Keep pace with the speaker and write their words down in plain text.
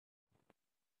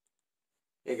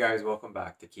Hey guys, welcome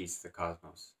back to Keys to the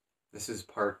Cosmos. This is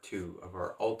part 2 of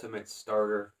our ultimate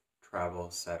starter travel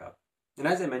setup. And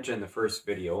as I mentioned in the first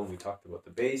video, when we talked about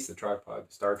the base, the tripod,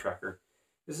 the star tracker,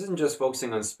 this isn't just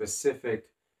focusing on specific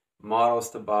models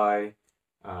to buy,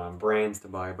 brands to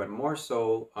buy, but more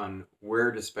so on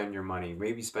where to spend your money.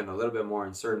 Maybe spend a little bit more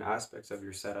on certain aspects of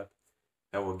your setup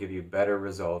that will give you better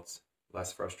results,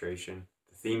 less frustration.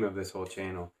 The theme of this whole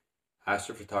channel,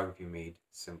 astrophotography made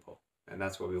simple. And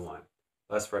that's what we want.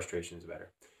 Less frustration is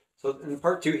better. So in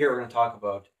part 2 here, we're going to talk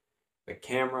about the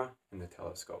camera and the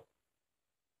telescope.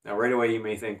 Now right away you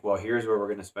may think, well, here's where we're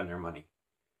going to spend our money.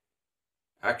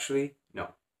 Actually,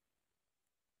 no.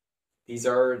 These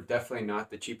are definitely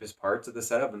not the cheapest parts of the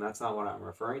setup, and that's not what I'm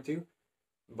referring to.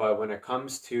 But when it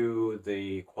comes to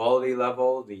the quality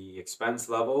level, the expense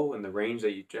level, and the range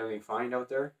that you generally find out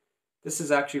there, this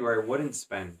is actually where I wouldn't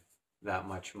spend that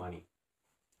much money.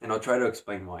 And I'll try to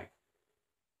explain why.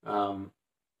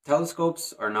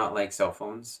 Telescopes are not like cell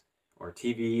phones or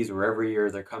TVs, where every year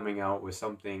they're coming out with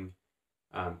something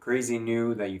crazy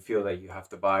new that you feel that you have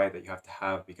to buy, that you have to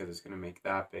have because it's going to make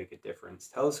that big a difference.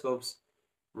 Telescopes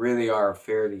really are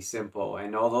fairly simple,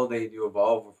 and although they do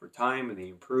evolve over time and they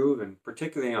improve, and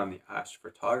particularly on the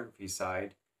astrophotography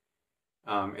side,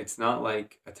 it's not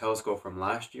like a telescope from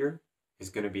last year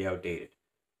is going to be outdated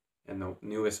and the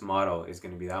newest model is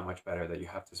going to be that much better that you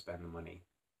have to spend the money.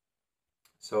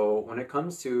 So when it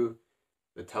comes to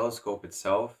the telescope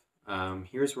itself,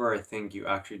 here's where I think you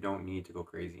actually don't need to go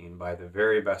crazy and buy the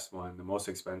very best one, the most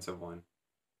expensive one,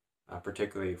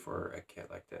 particularly for a kit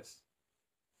like this.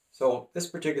 So this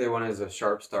particular one is a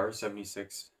Sharp Star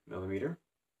 76 millimeter.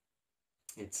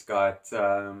 It's got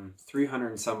 300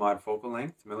 and some odd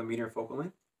millimeter focal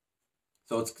length.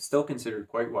 So it's still considered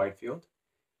quite wide field.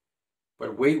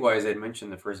 But weight-wise, I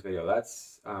mentioned in the first video,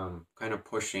 that's kind of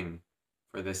pushing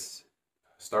for this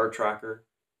star tracker,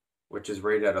 which is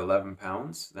rated at 11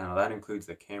 pounds. Now that includes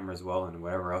the camera as well and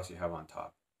whatever else you have on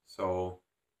top. So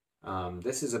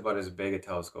this is about as big a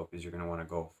telescope as you're going to want to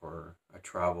go for a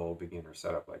travel beginner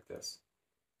setup like this.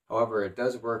 However, it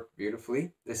does work beautifully.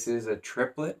 This is a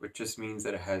triplet, which just means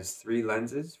that it has 3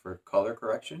 lenses for color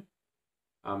correction.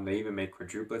 They even make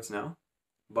quadruplets now.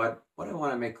 But what I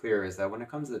want to make clear is that when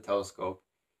it comes to the telescope,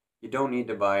 you don't need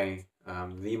to buy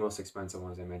the most expensive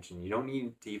ones I mentioned. You don't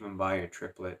need to even buy a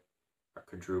triplet or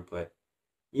quadruplet.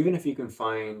 Even if you can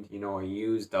find, a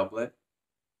used doublet,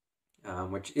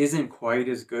 which isn't quite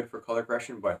as good for color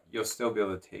correction, but you'll still be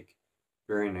able to take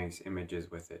very nice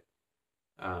images with it.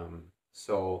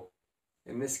 So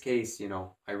in this case,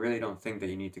 I really don't think that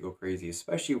you need to go crazy,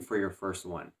 especially for your first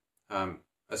one.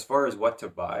 As far as what to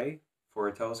buy for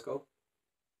a telescope,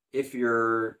 if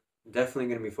you're definitely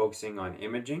going to be focusing on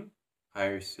imaging,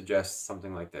 I suggest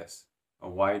something like this, a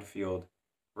wide field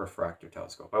refractor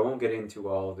telescope. I won't get into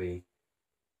all the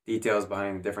details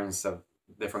behind the difference of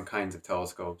different kinds of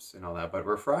telescopes and all that, but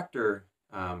refractor,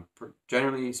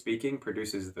 generally speaking,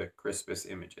 produces the crispest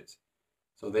images.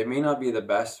 So they may not be the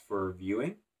best for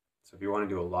viewing. So if you want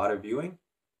to do a lot of viewing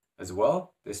as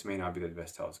well, this may not be the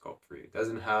best telescope for you. It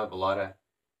doesn't have a lot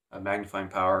of magnifying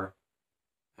power.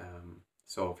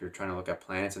 So if you're trying to look at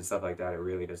planets and stuff like that, it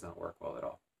really does not work well at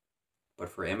all. But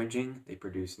for imaging, they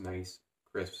produce nice,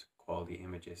 crisp, quality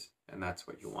images, and that's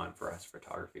what you want for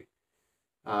astrophotography.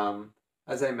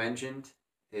 As I mentioned,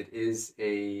 it is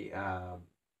a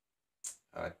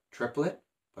triplet,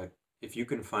 but if you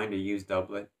can find a used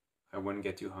doublet, I wouldn't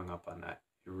get too hung up on that.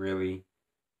 It really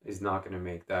is not going to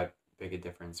make that big a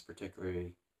difference,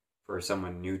 particularly for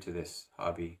someone new to this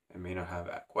hobby and may not have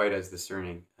quite as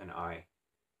discerning an eye.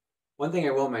 One thing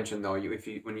I will mention though,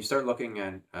 when you start looking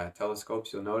at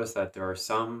telescopes, you'll notice that there are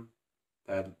some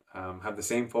that have the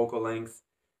same focal length,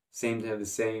 have the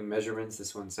same measurements.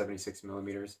 This one's 76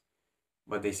 millimeters,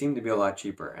 but they seem to be a lot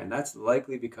cheaper, and that's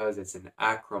likely because it's an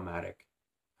achromatic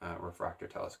refractor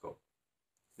telescope.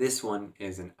 This one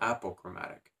is an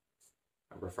apochromatic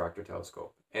refractor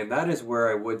telescope, and that is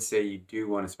where I would say you do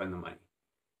want to spend the money.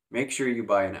 Make sure you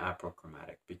buy an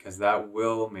apochromatic because that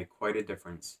will make quite a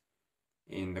difference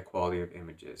in the quality of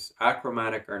images.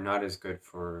 Achromatic are not as good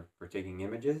for taking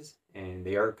images, and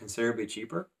they are considerably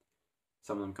cheaper.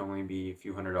 Some of them can only be a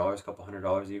few $100s, a couple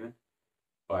 $100s even.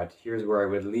 But here's where I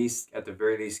would at the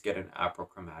very least, get an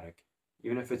apochromatic.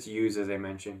 Even if it's used, as I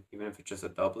mentioned, even if it's just a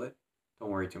doublet,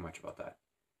 don't worry too much about that.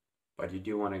 But you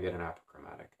do want to get an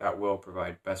apochromatic. That will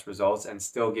provide best results and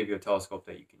still give you a telescope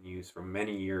that you can use for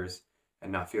many years and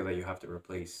not feel that you have to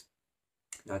replace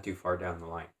not too far down the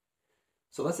line.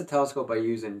 So that's the telescope I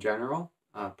use in general.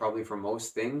 Probably for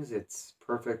most things, it's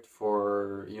perfect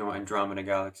for, Andromeda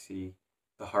Galaxy,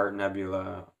 the Heart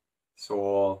Nebula,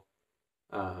 Soul,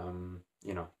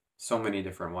 you know, so many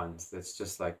different ones. That's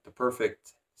just like the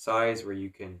perfect size where you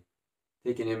can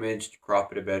take an image,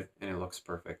 crop it a bit, and it looks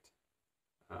perfect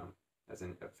um, as a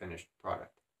finished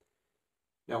product.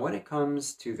 Now, when it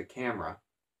comes to the camera,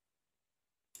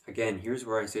 again, here's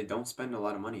where I say don't spend a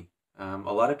lot of money. A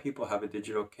lot of people have a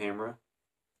digital camera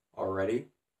already,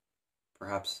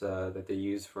 perhaps that they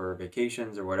use for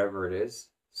vacations or whatever it is.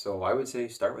 So I would say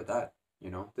start with that.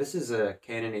 This is a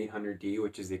Canon 800D,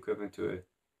 which is the equivalent to a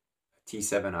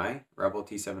T7i, Rebel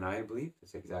T7i, I believe.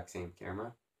 It's the exact same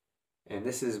camera. And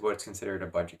this is what's considered a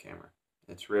budget camera.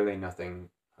 It's really nothing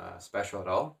special at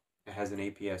all. It has an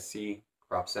APS-C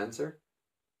crop sensor,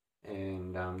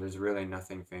 and there's really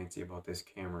nothing fancy about this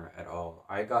camera at all.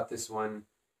 I got this one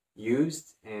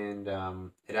used, and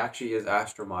it actually is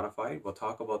astro modified. We'll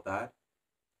talk about that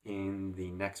in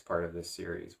the next part of this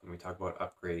series when we talk about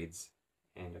upgrades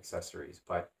and accessories.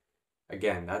 But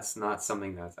again, that's not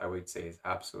something that I would say is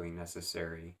absolutely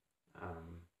necessary.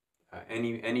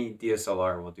 Any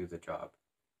DSLR will do the job.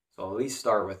 So at least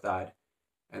start with that,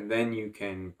 and then you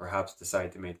can perhaps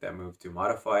decide to make that move to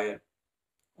modify it,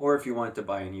 or if you want to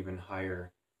buy an even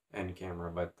higher end camera.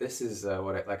 But this is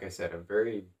like I said,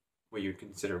 what you'd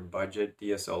consider budget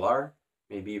DSLR,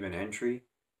 maybe even entry.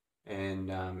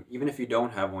 And even if you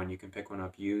don't have one, you can pick one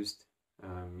up used,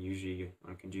 usually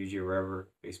on Kijiji or wherever,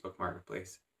 Facebook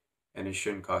Marketplace, and it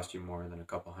shouldn't cost you more than a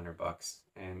couple $100,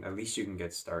 and at least you can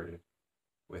get started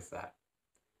with that.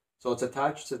 So it's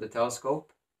attached to the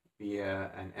telescope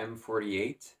via an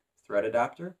M48 thread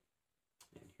adapter,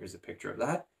 and here's a picture of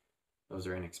that. Those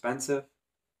are inexpensive,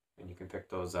 and you can pick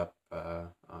those up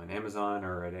on Amazon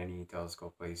or at any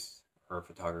telescope place or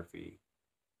photography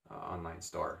online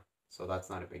store. So that's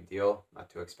not a big deal, not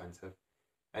too expensive.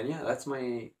 And yeah, that's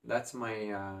my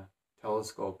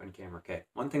telescope and camera kit.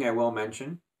 One thing I will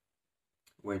mention,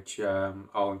 which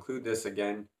I'll include this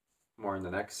again more in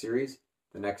the next series,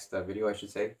 the next video I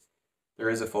should say, there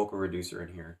is a focal reducer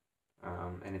in here.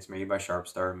 And it's made by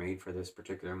Sharpstar, made for this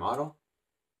particular model.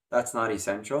 That's not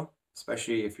essential,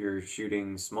 especially if you're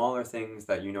shooting smaller things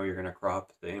that you know you're going to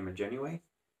crop the image anyway.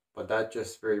 But that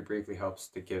just very briefly helps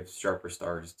to give sharper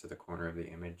stars to the corner of the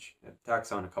image. It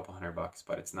tacks on a couple $100,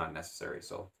 but it's not necessary.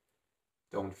 So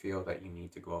don't feel that you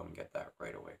need to go out and get that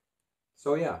right away.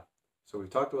 So yeah, so we've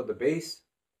talked about the base,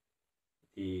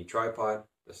 the tripod,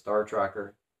 the star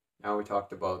tracker. Now we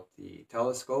talked about the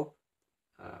telescope.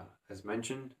 As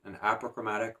mentioned, an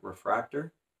apochromatic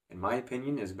refractor, in my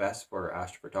opinion, is best for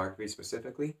astrophotography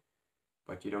specifically,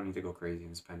 but you don't need to go crazy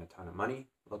and spend a ton of money.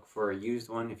 Look for a used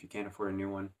one if you can't afford a new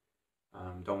one.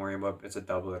 Don't worry about if it's a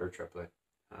doublet or triplet.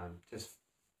 Just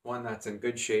one that's in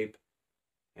good shape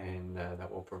and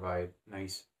that will provide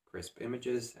nice, crisp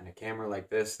images, and a camera like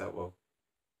this that will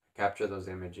capture those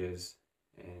images,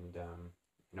 and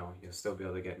you'll still be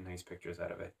able to get nice pictures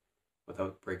out of it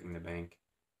without breaking the bank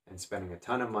and spending a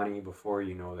ton of money before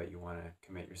you know that you want to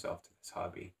commit yourself to this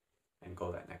hobby and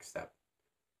go that next step.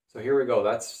 So here we go.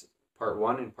 That's part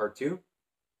 1 and part 2.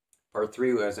 Part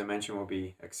 3, as I mentioned, will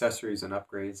be accessories and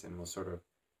upgrades, and we'll sort of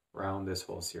round this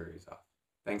whole series off.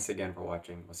 Thanks again for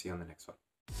watching. We'll see you on the next one.